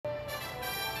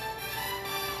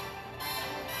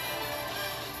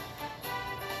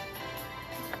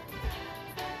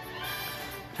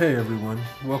Hey everyone,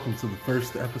 welcome to the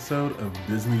first episode of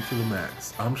Disney to the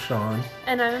Max. I'm Sean,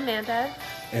 And I'm Amanda.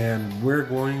 and we're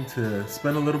going to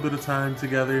spend a little bit of time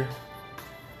together,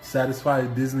 satisfy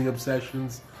Disney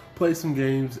obsessions, play some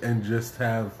games, and just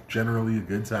have generally a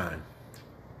good time.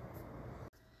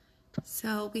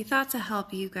 So we thought to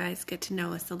help you guys get to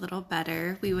know us a little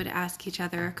better, we would ask each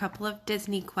other a couple of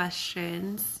Disney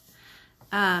questions.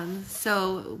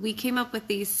 So we came up with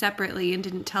these separately and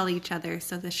didn't tell each other,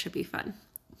 so this should be fun.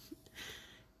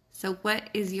 So what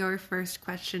is your first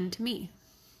question to me?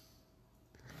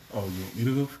 Oh, you want me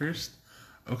to go first?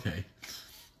 Okay.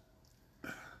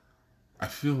 I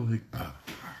feel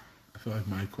like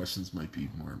my questions might be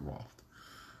more involved.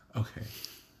 Okay.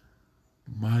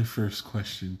 My first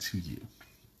question to you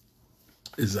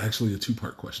is actually a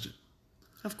two-part question.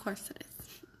 Of course it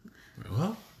is.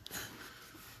 Well,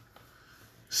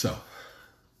 so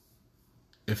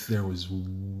if there was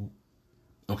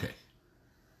okay,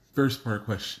 first part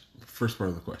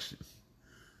of the question.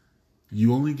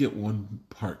 You only get one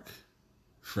park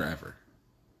forever.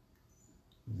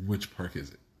 Which park is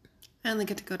it? I only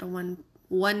get to go to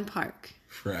one park.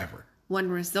 Forever. One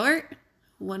resort?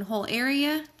 One whole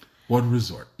area? One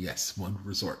resort. Yes, one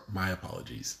resort. My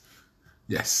apologies.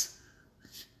 Yes.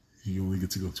 You only get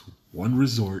to go to one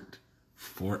resort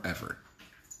forever.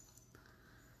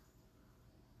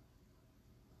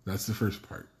 That's the first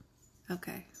part.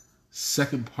 Okay.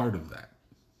 Second part of that.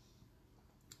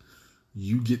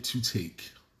 You get to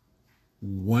take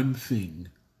one thing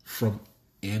from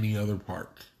any other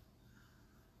park.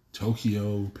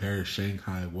 Tokyo, Paris,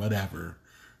 Shanghai, whatever.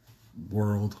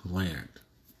 World, land.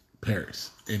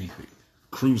 Paris, anything.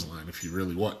 Cruise line if you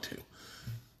really want to.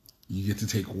 You get to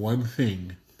take one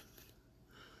thing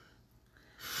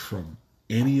from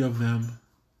any of them.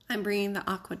 I'm bringing the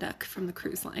aqueduct from the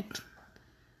cruise line.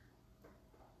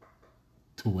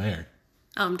 To where?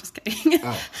 Oh, I'm just kidding.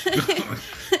 Oh,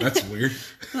 that's weird.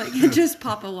 Like, just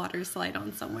pop a water slide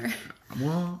on somewhere.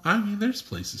 Well, I mean, there's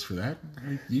places for that.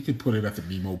 You could put it at the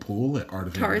Nemo pool at Art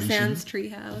of Tarzan's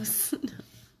Animation. treehouse.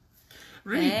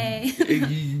 Right. Hey.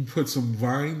 And you put some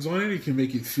vines on it. It can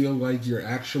make it feel like you're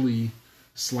actually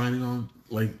sliding on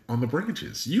the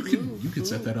branches. You can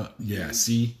set that up. Yeah.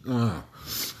 See.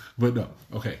 But no.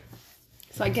 Okay.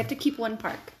 So I get to keep one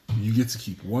park, You get to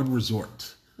keep one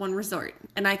resort. one resort,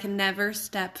 and I can never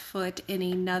step foot in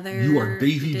another You are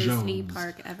Davy Disney Jones.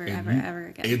 park ever and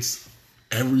again. It's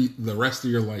the rest of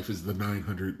your life is the 9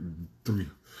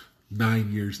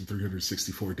 years and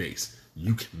 364 days.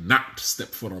 You cannot step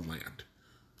foot on land.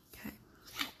 Okay.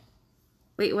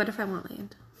 Wait, what if I want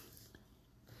land?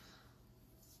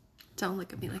 Don't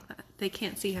look at me like that. They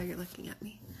can't see how you're looking at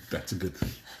me. That's a good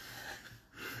thing.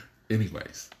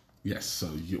 Anyways, yes,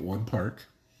 so you get one park,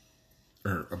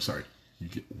 you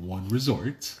get one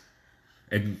resort,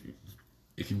 and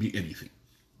it can be anything.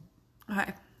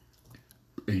 Okay.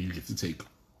 And you get to take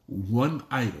one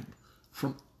item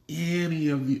from any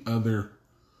of the other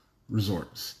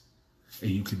resorts.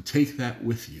 And you can take that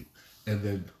with you. And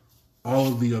then all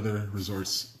of the other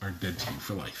resorts are dead to you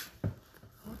for life.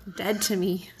 Dead to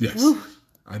me. Yes. Woo.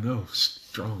 I know.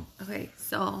 Strong. Okay,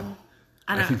 so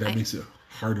I think that makes it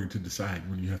harder to decide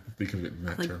when you have to think of it in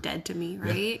that like term. dead to me,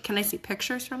 right? Yeah. Can I see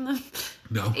pictures from them?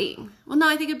 No. Hey. Well, no,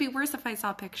 I think it'd be worse if I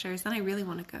saw pictures. Then I really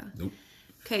want to go. Nope.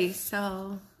 Okay,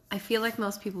 so I feel like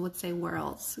most people would say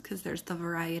worlds because there's the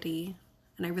variety.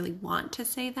 And I really want to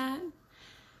say that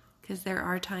because there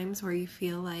are times where you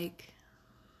feel like,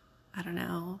 I don't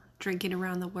know, drinking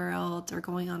around the world or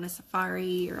going on a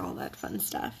safari or all that fun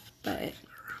stuff. But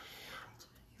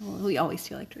we always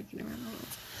feel like drinking around the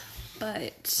world.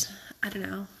 But I don't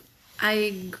know.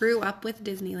 I grew up with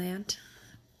Disneyland.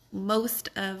 Most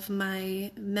of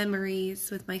my memories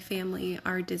with my family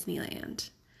are Disneyland.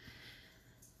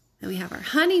 And we have our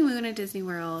honeymoon at Disney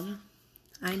World.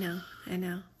 I know.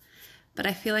 But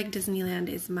I feel like Disneyland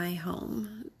is my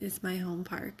home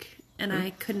park. And I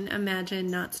couldn't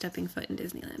imagine not stepping foot in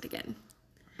Disneyland again.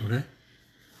 Okay.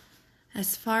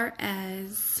 As far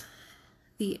as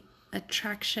the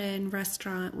attraction,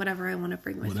 restaurant, whatever I want to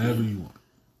bring with me. Whatever you want.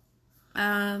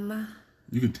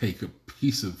 You can take a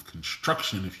piece of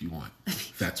construction if you want.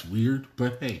 That's weird,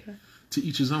 but hey, to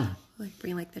each his own. Like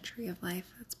bring like the Tree of Life.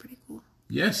 That's pretty cool.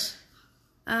 Yes.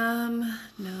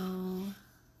 No.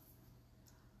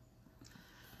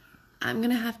 I'm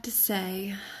gonna have to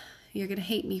say, you're gonna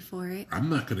hate me for it. I'm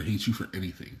not gonna hate you for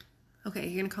anything. Okay,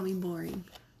 you're gonna call me boring.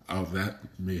 Oh, that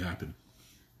may happen.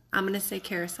 I'm gonna say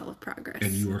Carousel of Progress.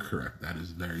 And you are correct. That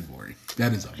is very boring.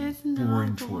 That is a It's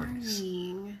boring not choice.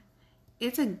 boring.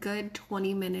 It's a good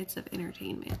 20 minutes of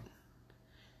entertainment.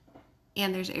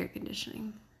 And there's air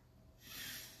conditioning.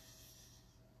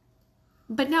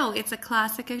 But no, it's a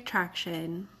classic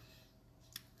attraction.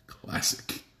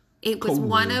 Classic. It was Code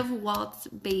one word. of Walt's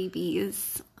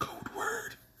babies. Code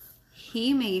word.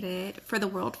 He made it for the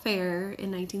World Fair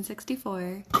in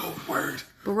 1964, Code word.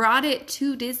 brought it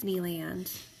to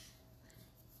Disneyland,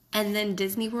 and then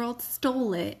Disney World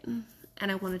stole it,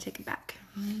 and I want to take it back.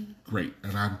 Great.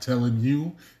 And I'm telling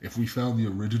you, if we found the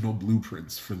original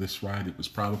blueprints for this ride, it was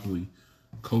probably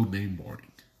Codename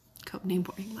Boarding. Codename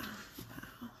Boarding, wow.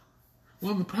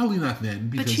 Well, probably not then.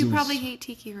 Because But you it was, probably hate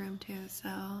Tiki Room too, so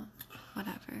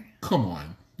whatever. Come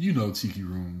on. You know Tiki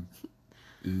Room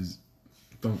is...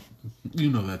 Don't...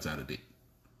 You know that's out of date.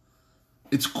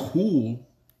 It's cool.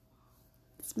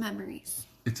 It's memories.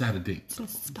 It's out of date. It's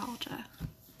nostalgia.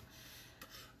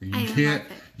 You I can't...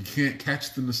 love it. You can't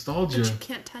catch the nostalgia. But you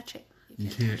can't touch it.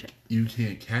 You can't touch it. You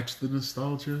can't catch the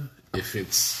nostalgia if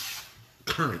it's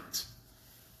current.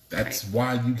 That's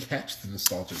why you catch the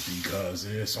nostalgia, because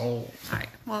it's old. All right.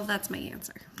 Well, that's my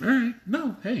answer. All right.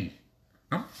 No, hey,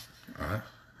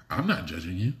 I'm not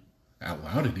judging you out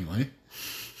loud anyway.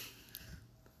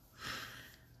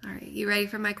 All right. You ready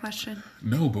for my question?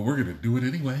 No, but we're gonna do it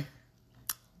anyway.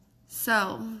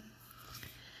 So,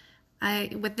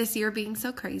 with this year being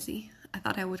so crazy, I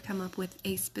thought I would come up with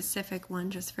a specific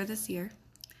one just for this year.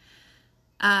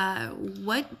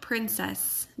 What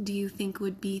princess do you think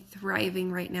would be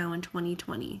thriving right now in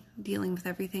 2020? Dealing with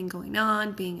everything going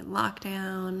on, being in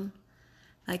lockdown.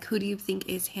 Like, who do you think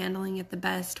is handling it the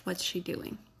best? What's she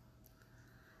doing?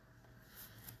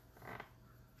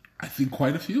 I think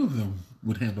quite a few of them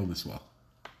would handle this well.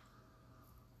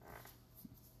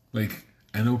 Like,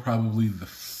 I know probably the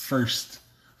first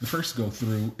go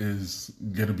through is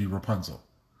gonna be Rapunzel.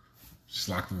 She's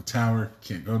locked in the tower,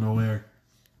 can't go nowhere.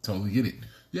 Totally get it.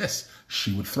 Yes,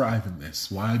 she would thrive in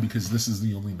this. Why? Because this is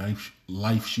the only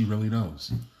life she really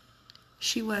knows.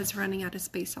 She was running out of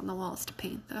space on the walls to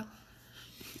paint, though.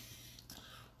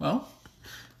 Well,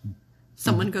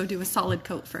 Someone go do a solid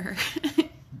coat for her.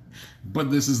 but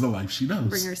this is the life she knows.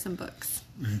 Bring her some books.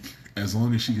 As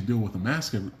long as she could deal with the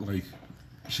mask,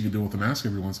 she could deal with the mask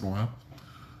every once in a while.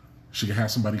 She could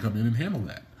have somebody come in and handle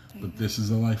that. But this is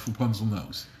the life Rapunzel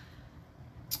knows.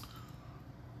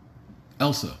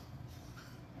 Elsa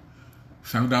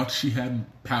found out she had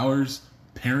powers.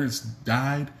 Parents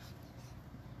died.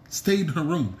 Stayed in her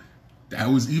room. That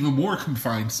was even more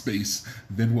confined space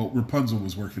than what Rapunzel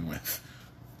was working with.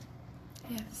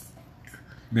 Yes.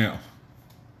 Now,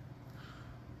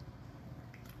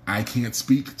 I can't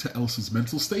speak to Elsa's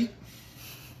mental state.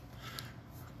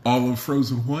 All of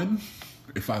Frozen 1,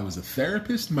 if I was a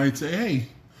therapist, might say, hey,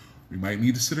 we might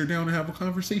need to sit her down and have a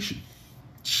conversation.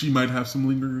 She might have some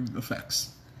lingering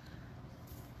effects.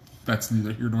 That's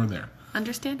neither here nor there.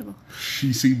 Understandable.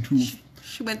 She seemed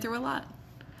She went through a lot.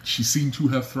 to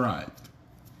have thrived.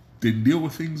 Didn't deal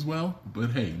with things well,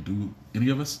 but hey, do any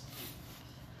of us?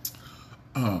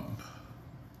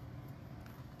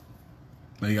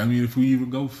 If we even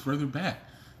go further back,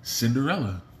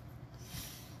 Cinderella.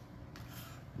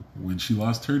 When she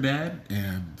lost her dad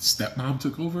and stepmom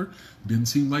took over, didn't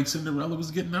seem like Cinderella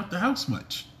was getting out the house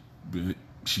much. But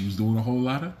she was doing a whole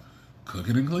lot of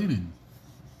cooking and cleaning.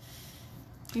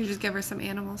 You just give her some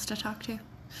animals to talk to.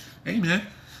 Hey, man.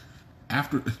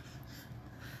 You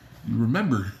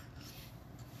remember,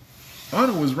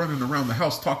 Anna was running around the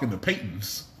house talking to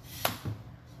Peytons.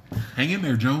 Hang in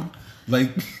there, Joan.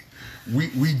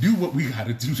 We do what we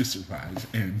gotta do to survive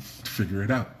and figure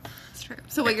it out. It's true.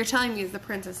 So what you're telling me is the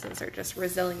princesses are just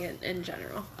resilient in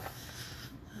general.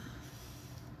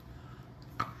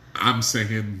 I'm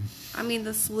saying... I mean,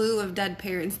 the slew of dead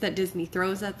parents that Disney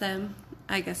throws at them,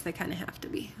 I guess they kind of have to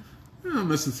be. I don't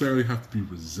necessarily have to be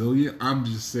resilient. I'm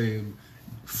just saying,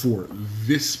 for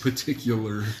this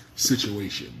particular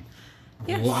situation,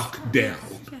 Yes. lockdown,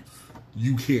 Yes.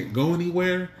 you can't go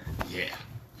anywhere. Yeah,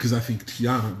 because I think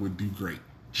Tiana would do great.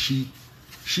 She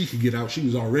could get out. She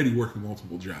was already working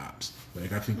multiple jobs. I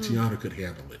think Tiana could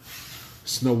handle it.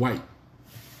 Snow White,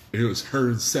 it was her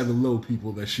and 7 little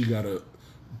people that she gotta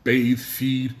bathe,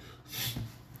 feed.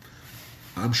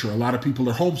 I'm sure a lot of people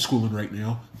are homeschooling right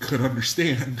now could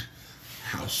understand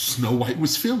how Snow White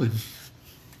was feeling.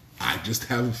 I just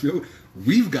have a feeling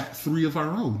we've got 3 of our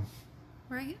own.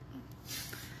 Right?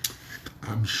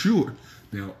 I'm sure.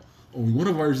 Now, only one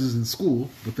of ours is in school,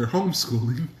 but they're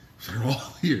homeschooling. They're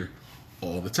all here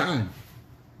all the time.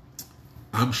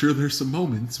 I'm sure there's some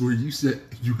moments where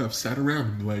you have sat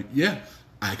around and like, yeah,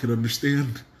 I could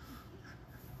understand.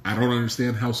 I don't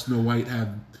understand how Snow White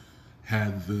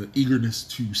had the eagerness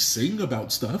to sing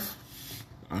about stuff.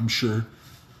 I'm sure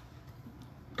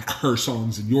her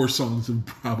songs and your songs have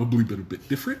probably been a bit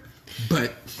different.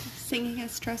 But Singing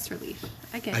as stress relief.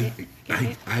 I get it.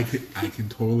 I can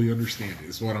totally understand it,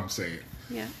 is what I'm saying.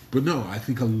 Yeah. But no, I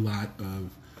think a lot of,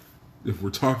 if we're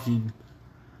talking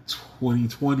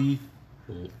 2020,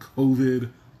 COVID,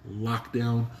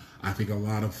 lockdown, I think a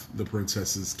lot of the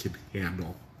princesses can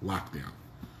handle lockdown.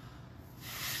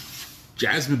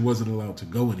 Jasmine wasn't allowed to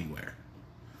go anywhere.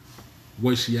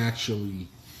 Was she actually...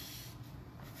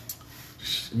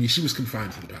 I mean, she was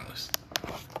confined to the palace.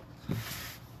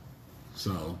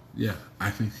 So, yeah,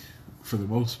 I think for the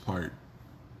most part,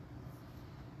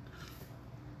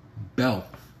 Belle,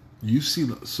 you've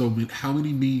seen so many. How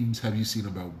many memes have you seen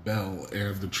about Belle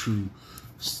and the true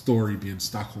story being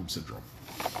Stockholm Syndrome?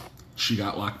 She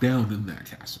got locked down in that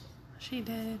castle. She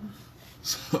did.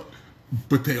 So,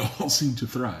 but they all seem to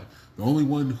thrive. The only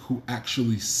one who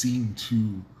actually seemed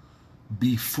to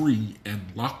be free and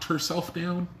locked herself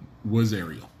down was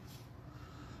Ariel.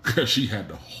 Because she had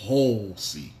the whole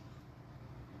sea.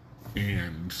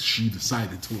 And she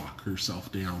decided to lock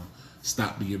herself down,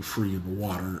 stop being free in the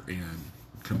water, and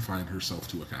confine herself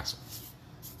to a castle.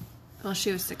 Well,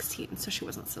 she was 16, so she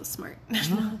wasn't so smart.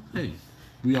 Well, hey,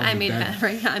 we all I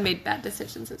made bad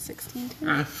decisions at 16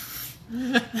 too.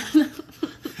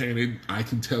 And I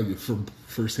can tell you from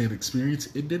firsthand experience,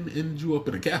 it didn't end you up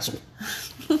in a castle.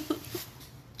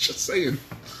 Just saying.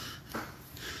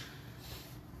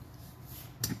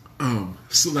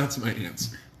 So that's my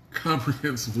answer.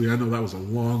 Comprehensively, I know that was a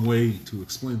long way to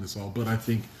explain this all, but I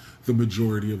think the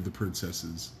majority of the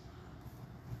princesses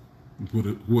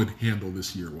would handle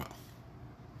this year well.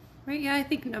 Right, yeah, I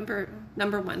think number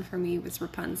one for me was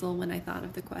Rapunzel when I thought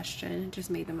of the question. It just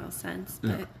made the most sense.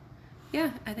 But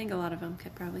yeah, I think a lot of them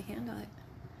could probably handle it.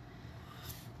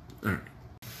 All right.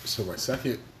 So my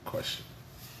second question.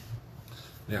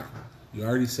 Now, you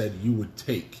already said you would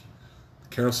take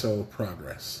Carousel of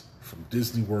Progress from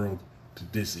Disney World to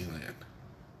Disneyland.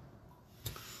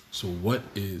 So what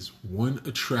is one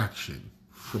attraction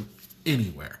from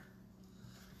anywhere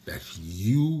that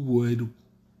you would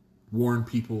warn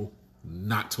people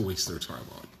not to waste their time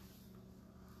on?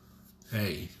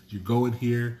 Hey, you go in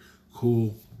here,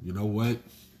 cool, you know what?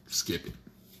 Skip it.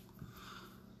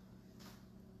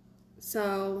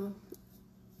 So,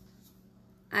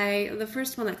 the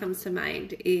first one that comes to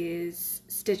mind is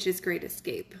Stitch's Great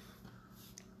Escape.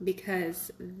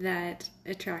 Because that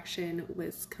attraction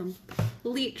was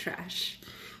complete trash.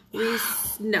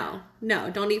 No,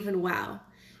 don't even wow.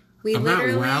 I'm not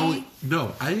wowing.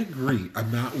 No, I agree.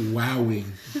 I'm not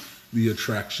wowing the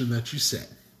attraction that you said.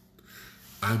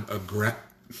 I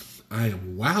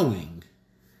am wowing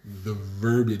the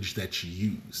verbiage that you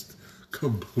used.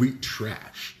 Complete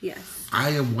trash. Yes. I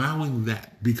am wowing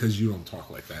that because you don't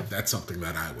talk like that. That's something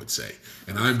that I would say.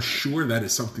 And I'm sure that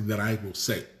is something that I will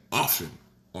say often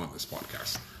on this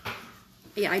podcast.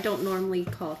 Yeah, I don't normally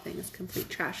call things complete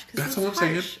trash because that's all I'm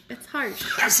saying. It's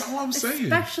harsh. That's all I'm saying.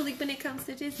 Especially when it comes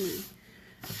to Disney.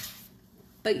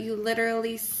 But you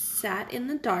literally sat in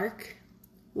the dark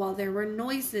while there were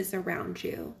noises around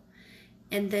you.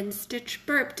 And then Stitch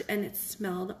burped and it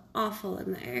smelled awful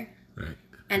in there. Right.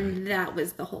 And that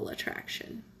was the whole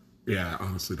attraction. Yeah,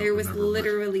 honestly. There was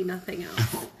literally nothing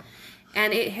else.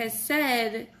 And it has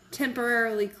said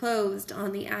temporarily closed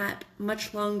on the app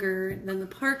much longer than the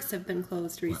parks have been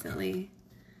closed recently.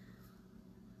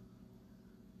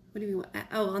 What do you mean?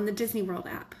 Oh, on the Disney World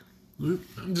app.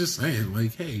 I'm just saying,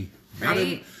 like, hey.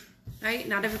 Right?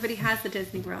 Not everybody has the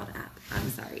Disney World app. I'm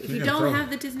sorry. If you don't have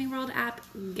the Disney World app,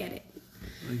 get it.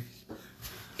 Like,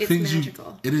 it's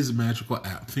magical. It is a magical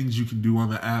app. Things you can do on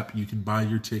the app. You can buy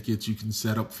your tickets. You can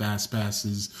set up fast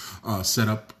passes, set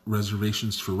up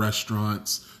reservations for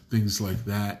restaurants, things like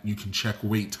that. You can check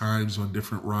wait times on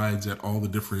different rides at all the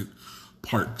different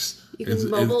parks. You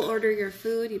can mobile order your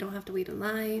food. You don't have to wait in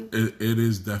line. It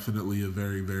is definitely a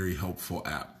very, very helpful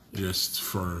app, just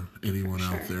for anyone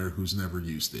out there who's never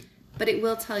used it. But it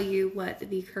will tell you what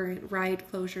the current ride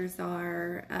closures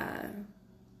are,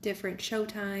 different show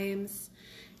times.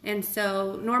 And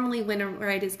so normally when a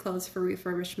ride is closed for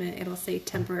refurbishment, it'll say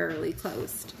temporarily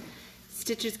closed.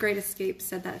 Stitch's Great Escape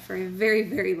said that for a very,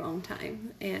 very long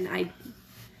time. And I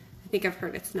think I've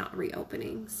heard it's not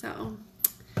reopening. So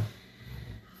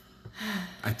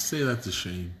I'd say that's a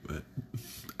shame, but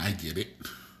I get it.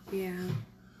 Yeah.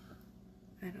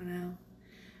 I don't know.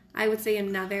 I would say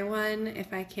another one,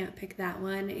 if I can't pick that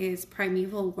one, is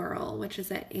Primeval Whirl, which is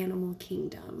at Animal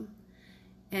Kingdom.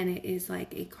 And it is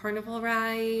like a carnival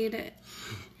ride.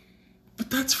 But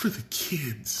that's for the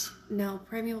kids. No,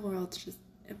 Primeval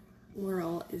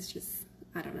Whirl is just,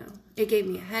 I don't know. It gave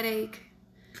me a headache.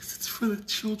 Because it's for the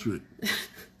children.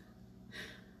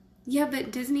 Yeah,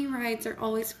 but Disney rides are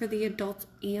always for the adults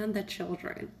and the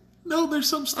children. No, there's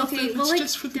some stuff that's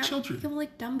just for the children. Yeah, well,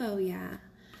 like Dumbo, yeah.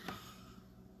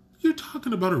 You're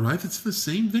talking about a ride that's in the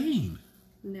same vein.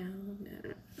 No.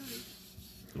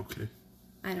 Okay.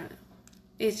 I don't know.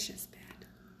 It's just bad.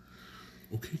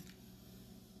 Okay.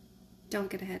 Don't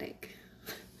get a headache.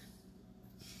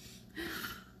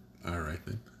 All right,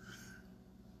 then.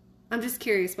 I'm just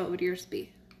curious, what would yours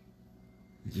be?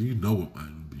 You know what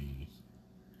mine would be.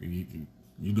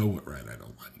 You know what ride I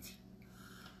don't like.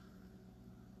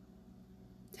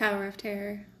 Tower of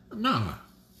Terror. Nah.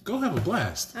 Go have a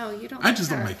blast. Oh, you don't I like just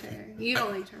Tower don't of like Terror. it. You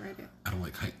don't like to ride it. I don't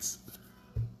like heights.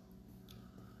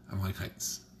 I don't like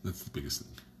heights. That's the biggest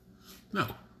thing. No.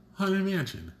 Haunted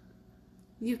Mansion.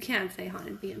 You can't say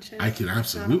Haunted Mansion. I can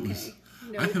absolutely. That's not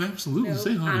okay. I can absolutely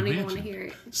say Haunted I don't even Mansion. want to hear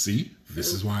it. See,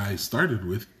 this is why I started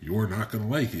with "You're not gonna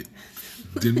like it."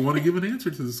 Didn't want to give an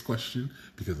answer to this question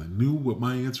because I knew what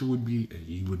my answer would be, and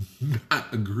you would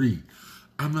not agree.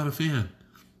 I'm not a fan.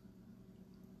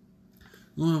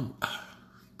 Well,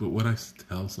 but would I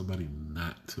tell somebody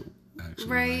not to actually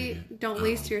Right? like it? Don't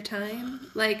waste your time.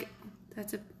 Like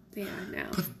that's a no.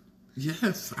 But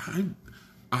yes,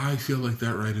 I feel like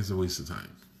that ride is a waste of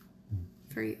time.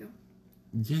 For you.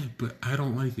 Yeah, but I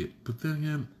don't like it. But then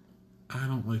again, I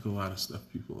don't like a lot of stuff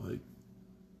people like.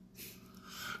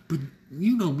 But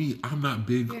you know me, I'm not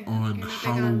big on you're not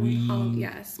Halloween. big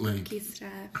on, spooky like,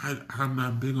 stuff. I'm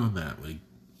not big on that. Like,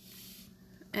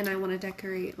 and I want to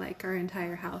decorate like our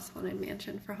entire house Haunted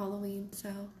Mansion for Halloween.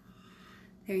 So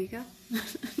there you go.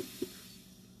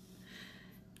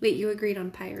 Wait, you agreed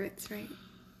on pirates, right?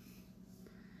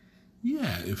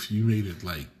 yeah, if you made it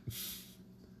like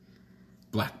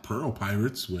Black Pearl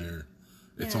Pirates, where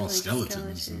it's all like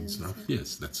skeletons and stuff,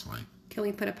 yes, that's fine. Can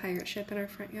we put a pirate ship in our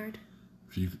front yard?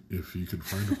 If you can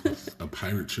find a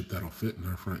pirate ship that'll fit in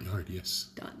our front yard, yes.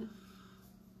 Done.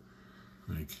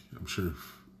 Like, I'm sure,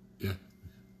 yeah,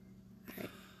 All right.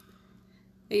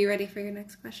 Are you ready for your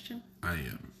next question? I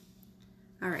am.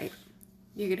 All right.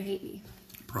 You're going to hate me.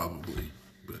 Probably,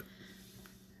 but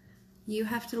You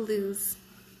have to lose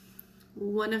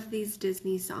one of these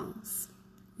Disney songs.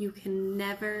 You can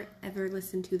never, ever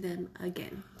listen to them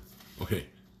again. okay.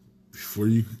 Before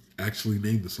you actually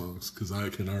name the songs, because I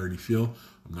can already feel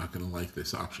I'm not going to like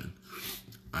this option.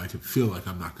 I can feel like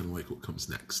I'm not going to like what comes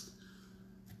next.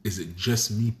 Is it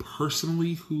just me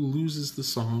personally who loses the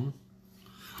song?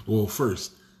 Well,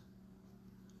 first,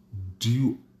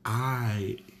 do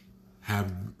I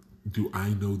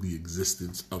know the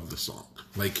existence of the song?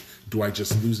 Like, do I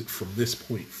just lose it from this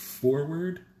point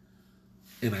forward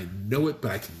and I know it,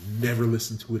 but I can never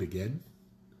listen to it again?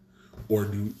 Or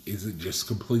is it just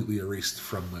completely erased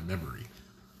from my memory?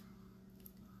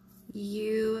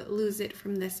 You lose it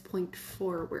from this point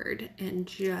forward, and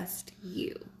just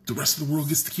you. The rest of the world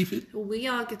gets to keep it? We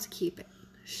all get to keep it.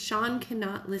 Sean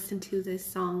cannot listen to this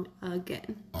song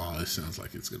again. Oh, this sounds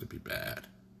like it's going to be bad.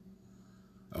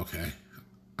 Okay.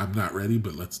 I'm not ready,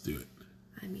 but let's do it.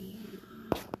 I mean,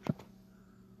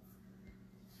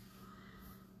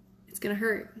 it's gonna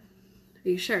hurt. Are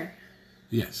you sure?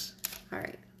 Yes. All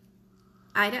right.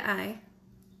 Eye to Eye.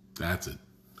 That's it.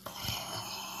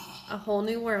 A Whole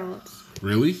New World.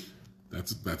 Really?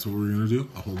 That's what we're going to do?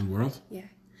 A Whole New World? Yeah.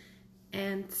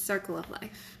 And Circle of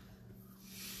Life.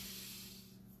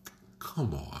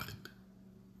 Come on.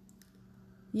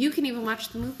 You can even watch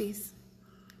the movies.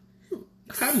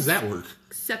 How does that work?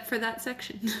 Except for that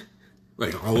section.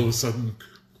 Like, all of a sudden,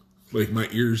 like, my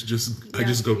ears I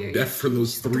just go deaf for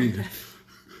those for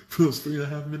those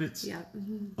 3.5 minutes? Yeah.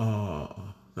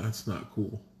 That's not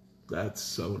cool. That's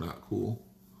so not cool.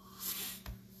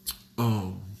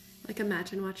 Like,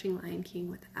 imagine watching Lion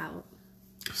King without.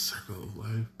 Circle of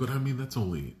Life. But, I mean, that's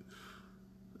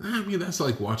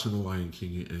like watching The Lion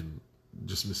King and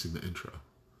just missing the intro.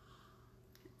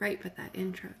 Right, but that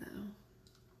intro, though.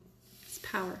 It's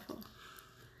powerful.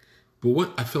 But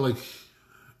what I feel like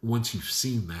once you've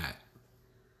seen that,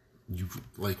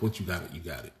 once you got it, you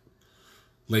got it.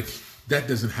 Like, that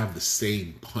doesn't have the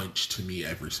same punch to me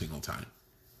every single time.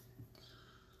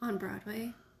 On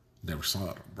Broadway? Never saw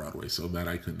it on Broadway, so that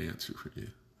I couldn't answer for you.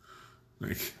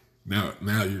 Like, now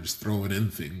you're just throwing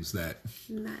in things that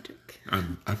Magic.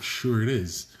 I'm sure it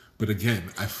is. But again,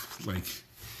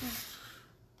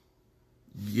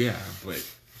 yeah, but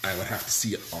I would have to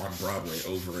see it on Broadway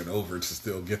over and over to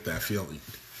still get that feeling.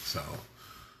 So,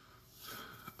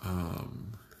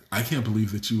 I can't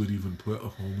believe that you would even put A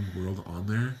Whole New World on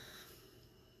there.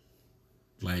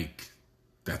 Like,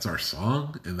 that's our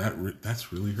song, and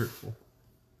that's really hurtful.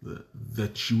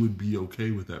 That you would be okay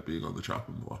with that being on the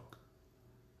chopping block.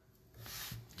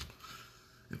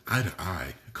 And Eye to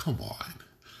Eye. Come on.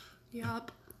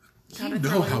 Yup. You Gotta know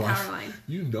throw in how Powerline.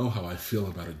 you know how I feel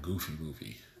about a Goofy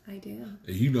movie. I do.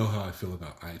 And you know how I feel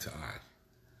about Eye to Eye,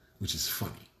 which is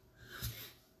funny.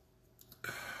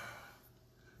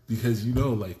 Because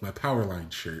like my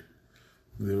Powerline shirt,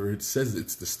 where it says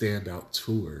it's the Standout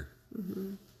Tour,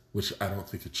 which I don't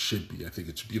think it should be. I think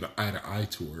it should be the Eye to Eye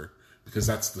Tour, because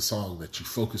that's the song that you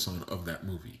focus on of that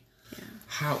movie. Yeah.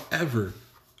 However,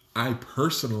 I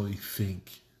personally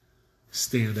think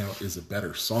Standout is a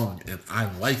better song, and I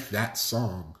like that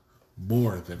song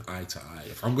more than Eye to Eye.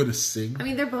 If I'm going to sing... I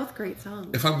mean, they're both great songs.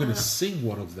 If I'm going to sing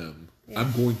one of them,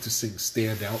 I'm going to sing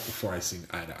Standout before I sing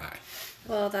Eye to Eye.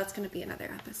 Well, that's going to be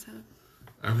another episode.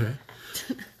 Okay.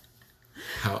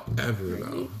 However,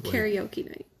 though... Karaoke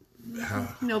night.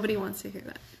 Nobody wants to hear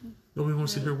that. Nobody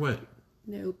wants to hear what?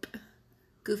 Nope.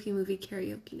 Goofy movie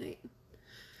karaoke night.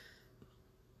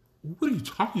 What are you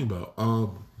talking about?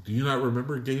 Do you not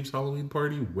remember Gabe's Halloween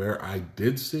party where I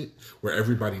did sing, where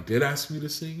everybody did ask me to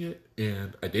sing it,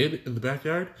 and I did in the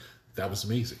backyard? That was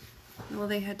amazing. Well,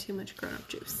 they had too much grown-up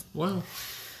juice. Well,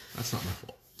 that's not my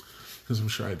fault, because I'm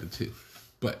sure I did too.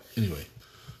 But anyway,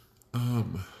 I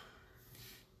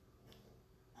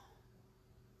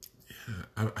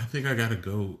think I gotta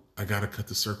go. I gotta cut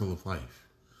the Circle of Life.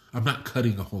 I'm not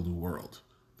cutting A Whole New World.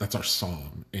 That's our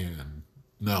song, and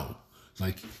no,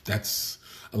 that's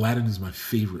Aladdin is my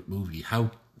favorite movie.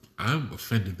 I'm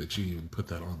offended that you even put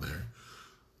that on there.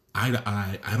 Eye to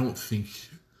Eye, I don't think.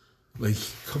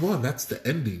 Come on, that's the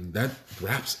ending. That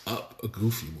wraps up a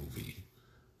Goofy movie.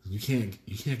 You can't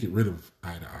get rid of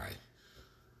Eye to Eye.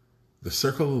 The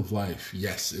Circle of Life,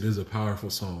 yes, it is a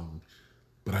powerful song,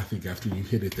 but I think after you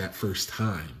hit it that first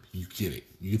time, you get it.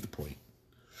 You get the point.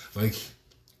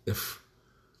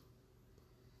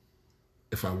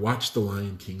 If I watched The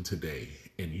Lion King today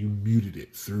and you muted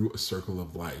it through A Circle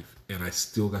of Life and I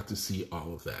still got to see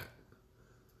all of that,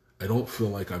 I don't feel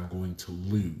like I'm going to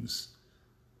lose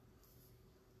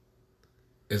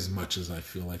as much as I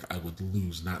feel like I would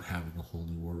lose not having A Whole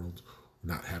New World,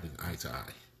 not having Eye to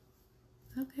Eye.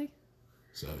 Okay.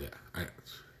 So yeah,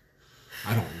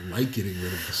 I don't like getting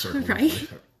rid of The Circle of Right.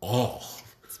 Life at all.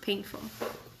 It's painful.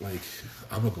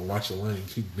 I'm gonna watch The Lion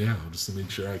King now just to make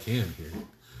sure I can hear it.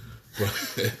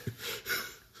 But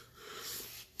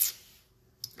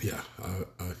yeah,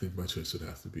 I think my choice would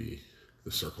have to be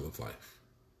The Circle of Life.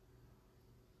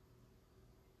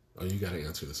 Oh, you got to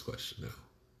answer this question now.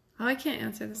 Oh, I can't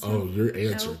answer this Oh, one. you're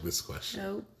answering Nope. this question.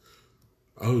 Nope.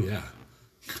 Oh, yeah.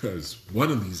 Because one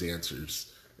of these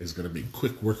answers is going to make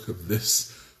quick work of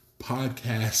this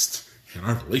podcast and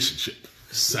our relationship.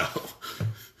 So,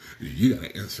 you got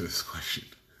to answer this question.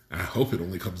 And I hope it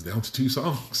only comes down to 2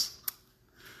 songs.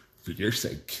 For your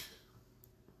sake.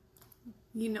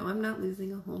 You know I'm not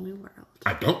losing A Whole New World.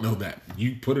 I don't know that.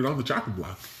 You put it on the chopping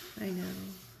block. I know.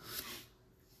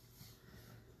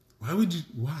 Why would you...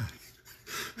 Why?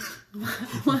 What?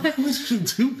 Why would you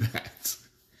do that?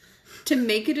 To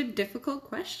make it a difficult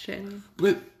question.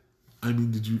 But, I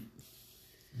mean,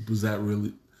 was that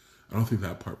really... I don't think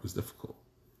that part was difficult.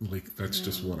 That's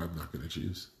just what I'm not going to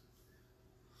choose.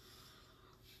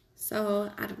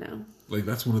 So, I don't know.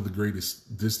 That's one of the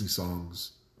greatest Disney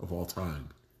songs of all time.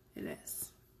 It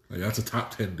is. That's a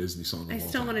top 10 Disney song of all I time.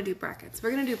 still want to do brackets.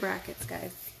 We're going to do brackets,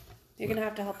 guys. You're going to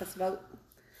have to help us vote.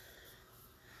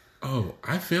 Oh,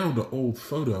 I found an old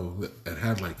photo that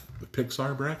had the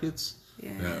Pixar brackets.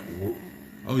 Yeah.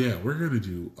 We're going to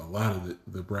do a lot of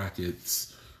the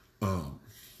brackets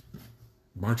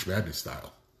March Madness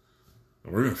style.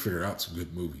 And we're going to figure out some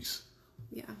good movies.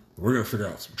 Yeah. We're going to figure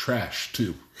out some trash,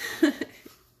 too.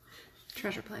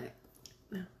 Treasure Planet.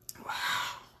 No. Wow.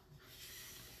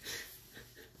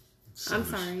 I'm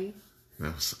sorry.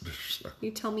 That was so disrespectful.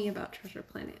 You tell me about Treasure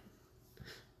Planet.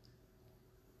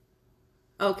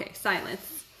 Okay,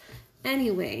 silence.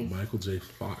 Anyway. Michael J.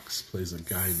 Fox plays a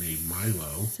guy named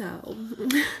Milo. So.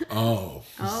 Oh.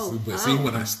 But see,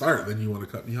 when I start, then you want to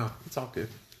cut me off. It's all good.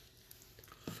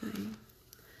 Fine.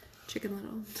 Chicken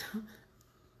Little.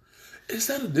 Is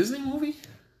that a Disney movie?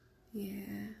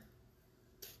 Yeah.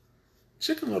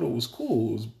 Chicken Little was cool.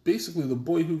 It was basically the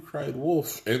boy who cried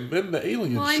wolf, and then the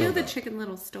alien Well, I know showed the up. Chicken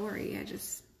Little story. I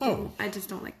just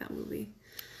don't like that movie.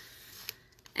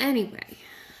 Anyway.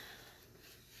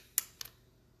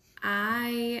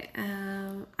 I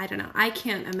don't know. I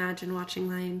can't imagine watching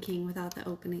Lion King without the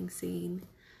opening scene.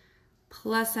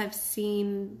 Plus, I've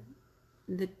seen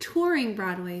the touring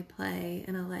Broadway play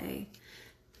in LA.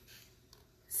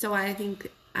 So I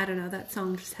think, I don't know, that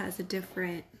song just has a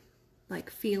different,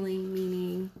 feeling,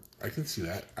 meaning. I can see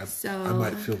that. So, I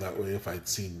might feel that way if I'd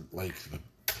seen, the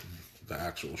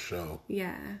actual show.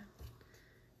 Yeah.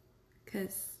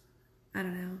 because, I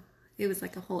don't know, it was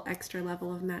like a whole extra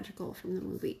level of magical from the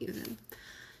movie even.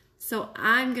 So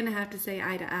I'm going to have to say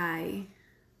Eye to Eye,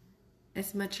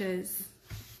 as much as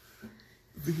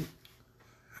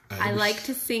I like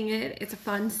to sing it. It's a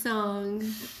fun song.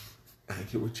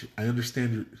 I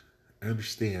understand,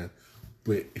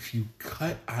 but if you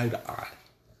cut Eye to Eye,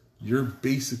 you're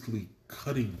basically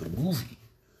cutting the movie.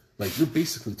 Like, you're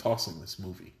basically tossing this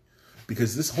movie.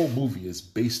 Because this whole movie is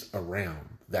based around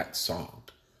that song.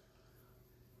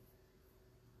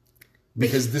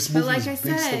 Because this movie is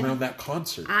based around that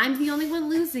concert. I'm the only one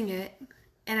losing it,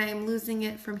 and I'm losing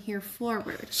it from here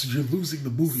forward. So you're losing the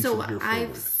movie from here forward.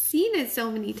 I've seen it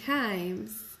so many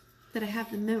times that I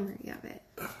have the memory of it.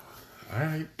 All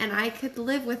right. And I could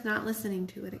live with not listening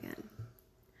to it again.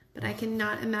 But I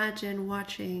cannot imagine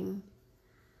watching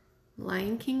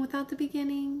Lion King without the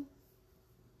beginning.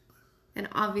 And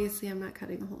obviously I'm not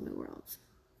cutting A Whole New World.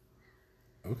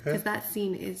 Okay. Because that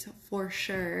scene is for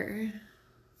sure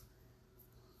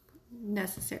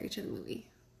necessary to the movie.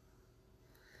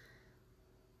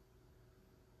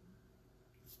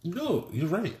 No, you're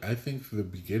right. I think the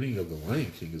beginning of The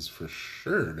Lion King is for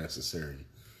sure necessary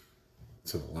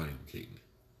to The Lion King.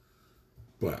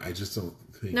 But I just don't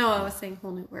think... No, I was saying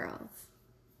Whole New World.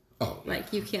 Oh, yeah.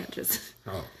 Like, you can't just...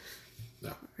 Oh,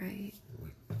 no. Right.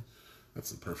 Like,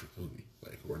 that's the perfect movie.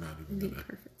 Like, we're not even The gonna...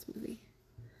 perfect movie.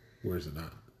 Where is it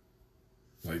not?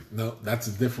 Like, no, that's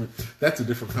a different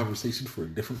conversation for a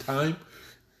different time.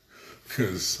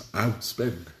 Because I would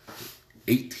spend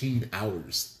 18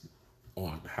 hours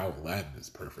on how Aladdin is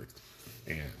perfect.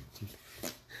 And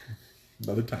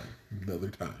another time.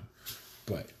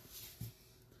 But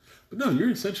no, you're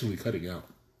essentially cutting out.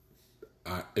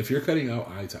 If you're cutting out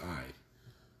Eye to Eye,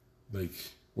 like,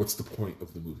 what's the point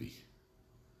of the movie?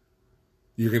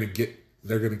 They're gonna get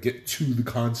to the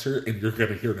concert and you're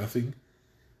gonna hear nothing.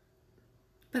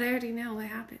 But I already know what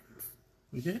happens.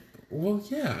 Yeah. Well,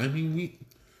 yeah. I mean,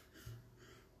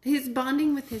 his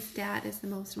bonding with his dad is the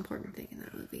most important thing in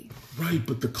that movie. Right,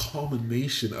 but the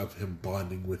culmination of him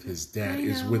bonding with his dad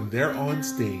is when they're on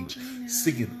stage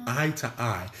singing Eye to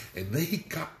Eye and they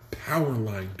got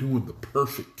Powerline doing the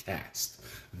perfect cast.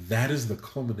 That is the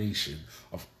culmination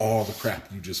of all the crap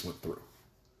you just went through.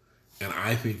 And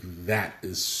I think that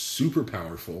is super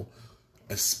powerful,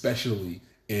 especially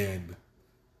in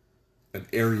an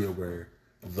area where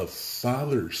the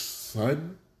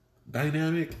father-son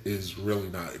dynamic is really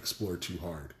not explored too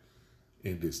hard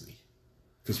in Disney.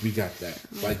 Because we got that.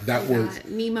 Like, that was...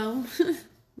 Nemo.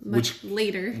 Much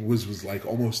later. Was like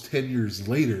almost 10 years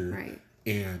later. Right.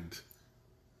 And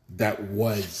that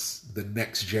was the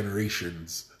next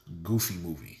generation's Goofy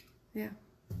movie. Yeah.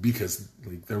 Because,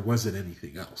 like, there wasn't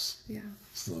anything else. Yeah.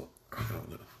 So, I don't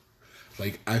know.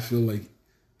 Like, I feel like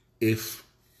if...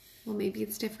 Well, maybe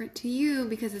it's different to you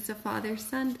because it's a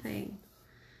father-son thing.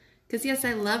 Because, yes,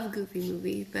 I love Goofy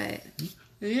movie, but...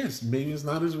 Yes, maybe it's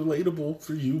not as relatable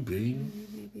for you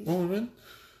being a woman.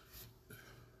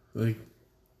 Like,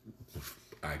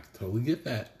 I totally get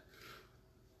that.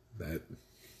 But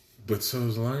so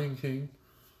is Lion King.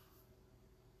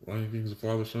 Lion King's a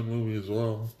father-son movie as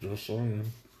well. Just saying.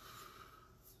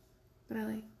 But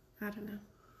I don't know.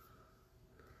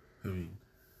 I mean,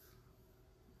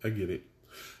 I get it.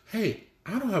 Hey,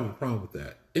 I don't have a problem with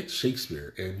that. It's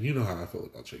Shakespeare, and you know how I feel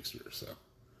about Shakespeare, so.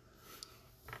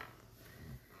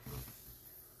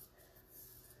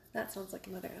 That sounds like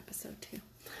another episode, too.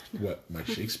 What, my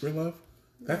Shakespeare love?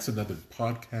 That's another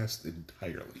podcast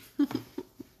entirely.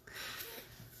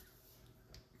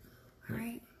 All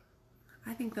right.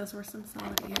 I think those were some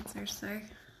solid answers, sir.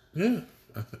 Yeah.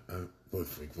 I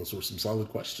think those were some solid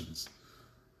questions.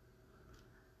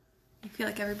 I feel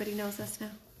like everybody knows us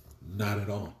now. Not at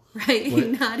all. Right?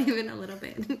 But, Not even a little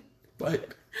bit.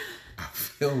 But I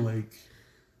feel like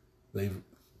they've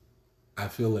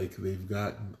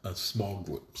gotten a small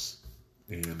glimpse.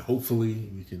 And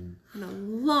hopefully we can... On a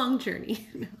long journey.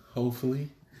 Hopefully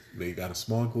they got a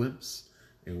small glimpse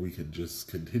and we can just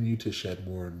continue to shed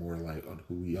more and more light on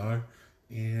who we are.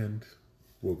 And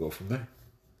we'll go from there.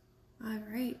 All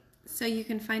right. So you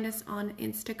can find us on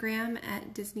Instagram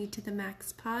at Disney to the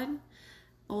Max Pod,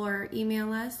 or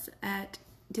email us at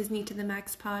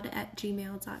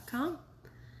disneytothemaxpod@gmail.com.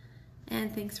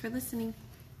 And thanks for listening.